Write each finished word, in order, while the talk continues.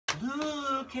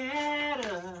Look at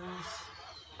us.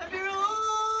 After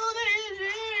all these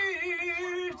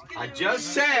years. I just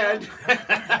said.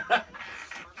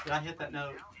 Did I hit that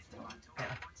note? Yeah.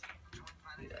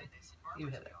 You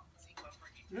hit it.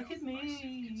 Look at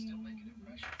me.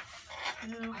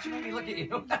 She made me look at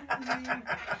you.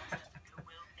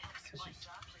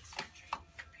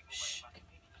 Shh.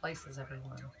 Places,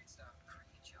 everyone.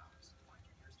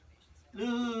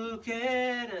 Look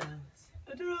at us.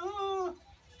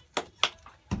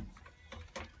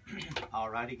 All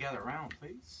righty, gather around,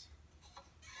 please.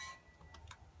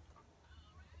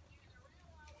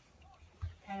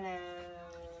 Hello.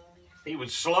 He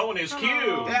was slow in his cue.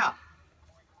 Yeah.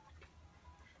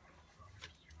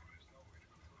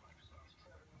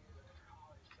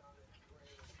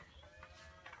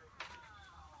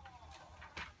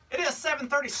 It is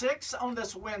 7:36 on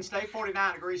this Wednesday,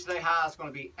 49 degrees today. High is going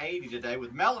to be 80 today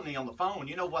with Melanie on the phone.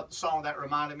 You know what the song that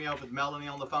reminded me of with Melanie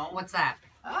on the phone? What's that?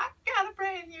 I got a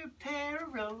brand new pair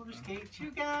of roller skates.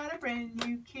 You got a brand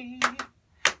new key.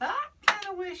 I kind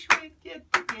of wish we'd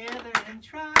get together and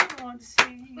try one to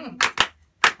see.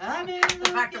 I've been The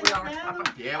fact that we are.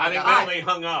 Yeah, I think Melanie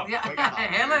hung up. Yeah. We got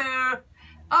Hello.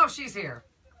 Oh, she's here.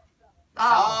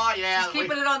 Oh, yeah. She's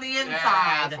keeping it on the inside.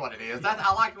 Yeah, that's what it is.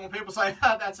 I like it when people say,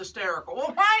 oh, that's hysterical.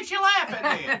 Well, why ain't you laughing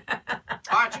then?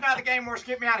 All right, you know the game works.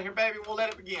 Get me out of here, baby. We'll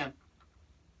let it begin.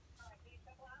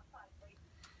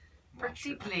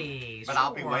 Pretty please. But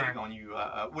I'll be waiting on you.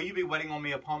 Will you be waiting on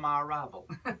me upon my arrival?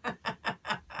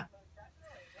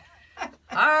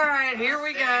 All right, here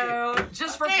we go.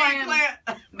 Just for playing,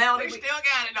 Melanie. We still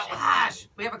got it, don't we? Gosh,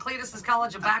 we have a CLEDUS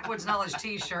College of Backwoods Knowledge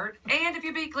T-shirt, and if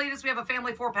you beat CLEDUS, we have a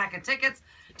family 4-pack of tickets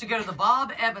to go to the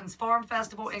Bob Evans Farm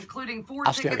Festival, including 4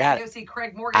 tickets to go see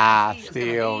Craig Morgan. I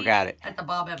still got it. At the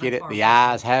Bob Evans Get it? Farm The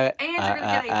eyes Festival. have it. And you're going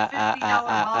to get a $50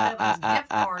 Bob Evans gift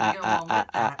card to go along with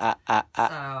that.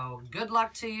 So, good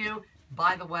luck to you.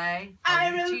 By the way, our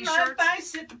new T-shirts.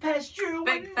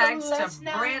 Big thanks to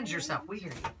Brand Yourself. We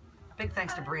hear you. Big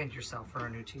thanks to Brand Yourself for our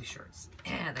new T-shirts.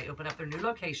 And they open up their new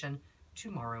location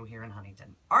tomorrow here in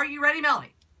Huntington. Are you ready,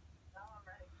 Melanie? No, I'm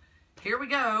ready. Here we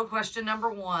go. Question number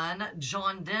 1.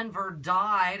 John Denver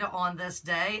died on this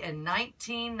day in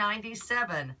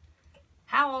 1997.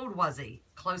 How old was he?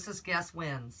 Closest guess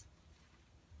wins.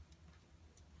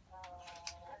 I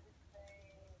would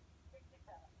say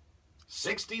 67.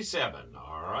 67.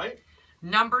 All right.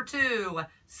 Number 2.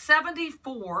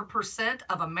 74%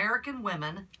 of American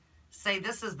women say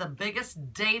this is the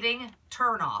biggest dating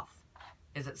turnoff.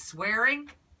 Is it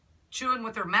swearing, chewing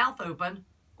with their mouth open,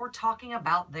 or talking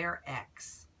about their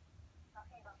ex?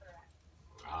 Talking about their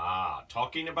ex. Ah,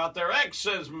 talking about their ex,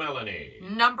 says Melanie.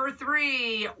 Number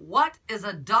 3. What is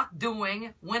a duck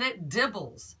doing when it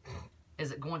dibbles?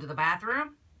 Is it going to the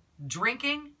bathroom,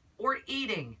 drinking, or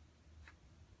eating?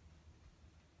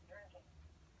 Drinking.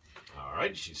 All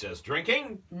right, she says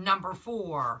drinking. Number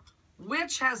 4.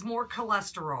 Which has more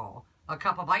cholesterol? A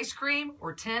cup of ice cream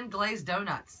or 10 glazed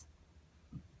donuts?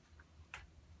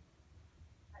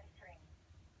 Ice cream.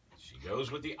 She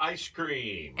goes with the ice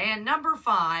cream. And number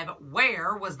 5.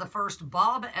 Where was the first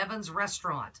Bob Evans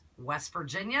restaurant? West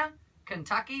Virginia,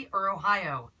 Kentucky, or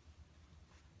Ohio?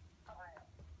 Ohio.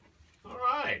 All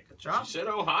right. Good job. She said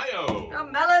Ohio. Oh,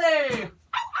 Melanie!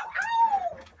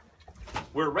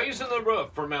 We're raising the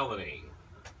roof for Melanie.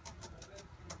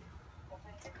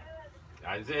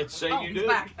 I did say you he's do.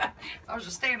 back. I was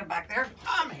just standing back there.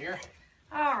 I'm here.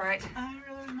 All right.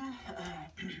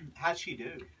 How'd she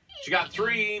do? She got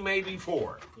 3, maybe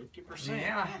 4. 50%.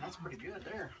 Yeah. Man, that's pretty good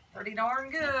there. Pretty darn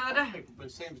good. People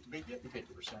seems to be getting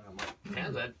 50%. I'm like,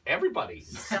 Yeah, that everybody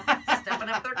Stepping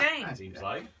up their game. seems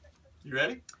like. you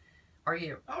ready? Are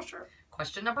you? Oh, sure.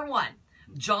 Question number 1.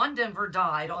 John Denver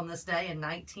died on this day in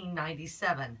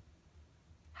 1997.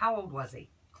 How old was he?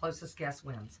 Closest guess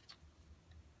wins.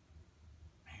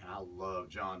 Man, I love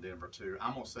John Denver too.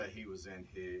 I'm gonna say he was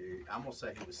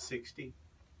 60.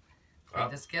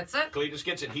 CLEDUS gets it. CLEDUS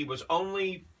gets it. He was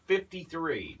only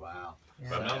 53. Wow.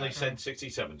 But Melanie said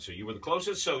 67, so you were the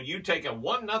closest. So you take a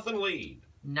 1-0 lead.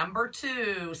 Number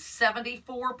 2,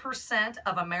 74%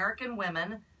 of American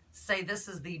women say this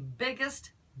is the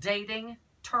biggest dating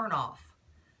turnoff.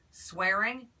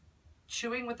 Swearing,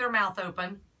 chewing with their mouth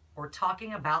open, or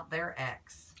talking about their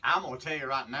ex. I'm gonna tell you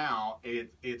right now,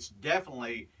 it's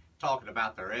definitely talking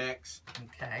about their ex.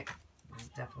 Okay. It's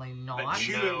definitely But not.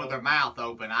 chewing with their mouth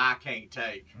open, I can't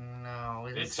take. No,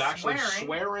 it is It's actually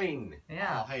swearing.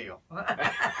 Yeah. Oh hell.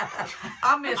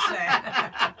 I miss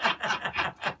that.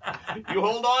 You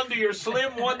hold on to your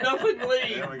slim 1-0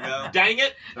 lead. There we go. Dang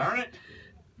it. Darn it.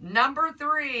 Number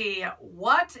 3,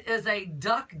 what is a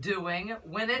duck doing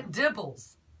when it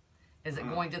dibbles? Is it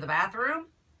going to the bathroom,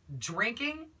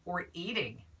 drinking, or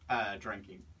eating?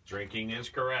 Drinking. Drinking is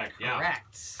correct. Yeah.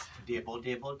 Correct. Dibble,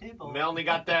 dibble, dibble. Melanie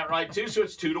got that right too, so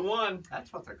it's 2-1.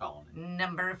 That's what they're calling it.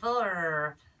 Number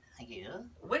 4. Yeah.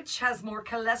 Which has more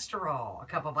cholesterol? A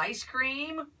cup of ice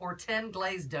cream or 10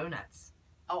 glazed donuts?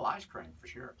 Oh, ice cream for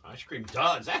sure. Ice cream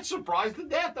does. That's surprised to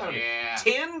death, though. Yeah.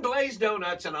 10 glazed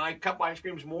donuts and a cup of ice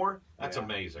cream's more? That's Yeah.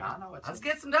 amazing. I know it's. Let's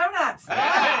get some donuts.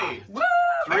 Hey! Woo!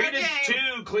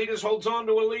 3-2. Cletus holds on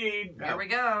to a lead. Here we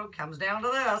go. Comes down to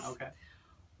this. Okay.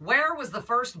 Where was the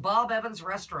first Bob Evans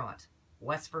restaurant?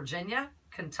 West Virginia,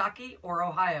 Kentucky, or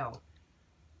Ohio?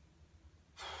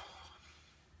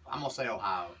 I'm gonna say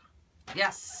Ohio.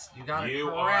 Yes, you got it You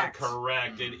correct. are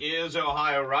correct. It is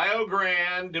Ohio. Rio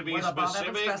Grande, to be Where the Bob Evans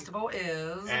specific. Festival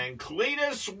is. And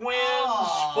Cletus wins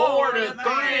Oh,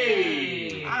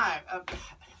 4-3.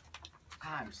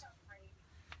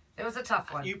 It was a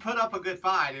tough one. You put up a good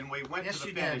fight, and we went Yes, to the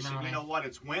you did, finish. And Melanie. you know what?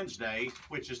 It's Wednesday,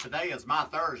 which is today is my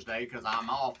Thursday because I'm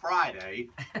off Friday.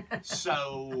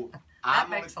 So I'm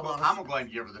gonna makes a lot of go ahead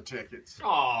and give her the tickets.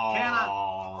 Aww. Can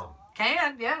I?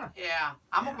 Can, yeah. Yeah,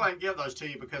 I'm gonna go ahead and give those to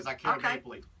you because I care Okay.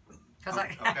 deeply. Because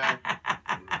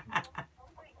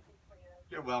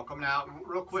You're welcome. Now,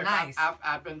 real quick, Nice.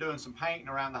 I've been doing some painting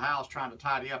around the house trying to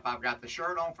tidy up. I've got the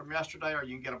shirt on from yesterday, or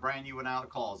you can get a brand new one out of the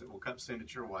closet. We'll send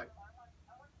it your way.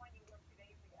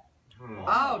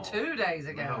 Oh, 2 days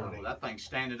ago. Oh, that thing's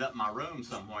standing up in my room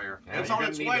somewhere. Yeah, It's you're on gonna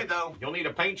its need way, a- though. You'll need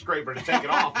a paint scraper to take it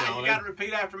off, You Melanie. got to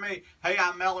repeat after me. Hey,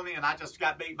 I'm Melanie, and I just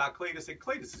got beat by Cletus at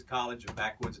Cletus College of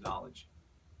Backwoods Knowledge.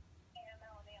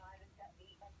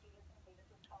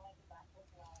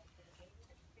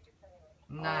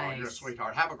 Oh, Nice. you're a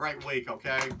sweetheart. Have a great week,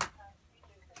 okay?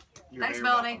 You're Thanks, very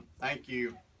Melanie. welcome. Thank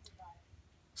you.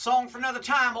 Song for another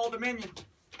time, Old Dominion.